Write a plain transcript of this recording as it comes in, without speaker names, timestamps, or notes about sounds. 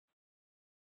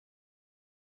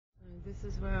This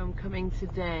is where I'm coming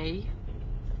today.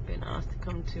 I've been asked to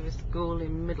come to a school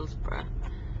in Middlesbrough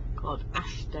called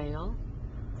Ashdale,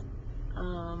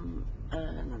 and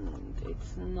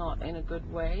it's not in a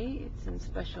good way. It's in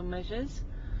special measures,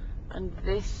 and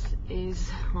this is,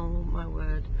 oh my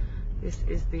word, this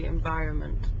is the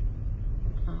environment.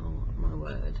 Oh my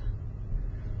word.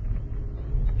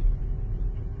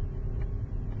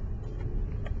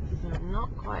 So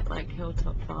not quite like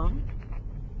Hilltop Farm.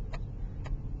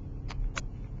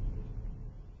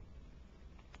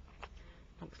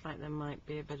 Looks like there might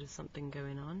be a bit of something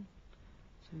going on.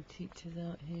 Some teachers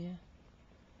out here.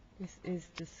 This is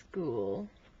the school.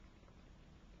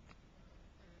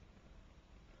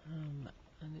 And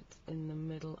it's in the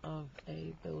middle of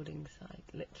a building site,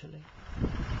 literally.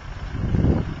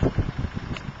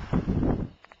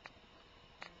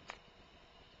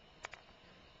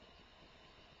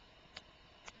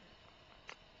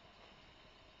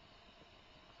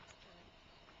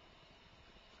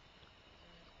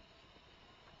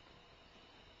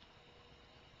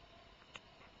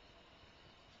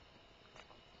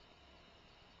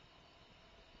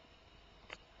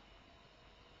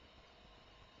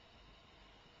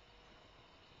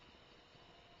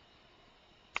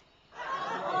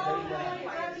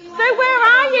 So where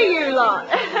are you lot?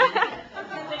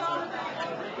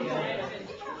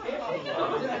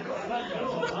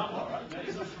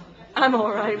 I'm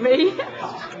alright, me.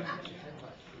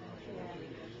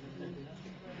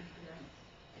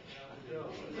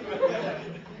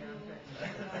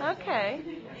 Okay.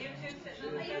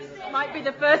 Might be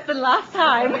the first and last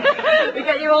time we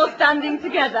get you all standing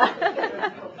together.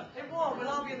 It won't, but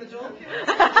I'll be in the door.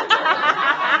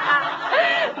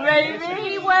 Ready?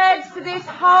 Words to this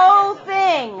whole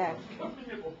thing.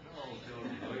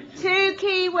 2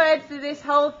 key words to this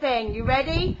whole thing. You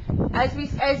ready? As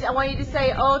I want you to say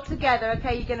it all together.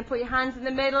 Okay, you're going to put your hands in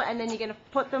the middle and then you're going to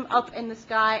put them up in the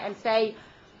sky and say,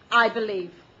 I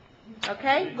believe.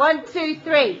 Okay? 1, 2,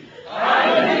 3.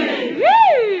 I believe.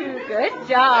 Woo! Good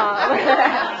job.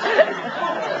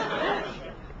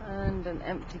 And an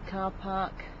empty car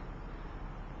park.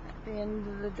 At the end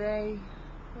of the day,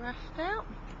 rushed out.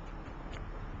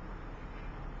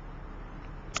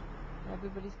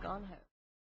 Everybody's gone home.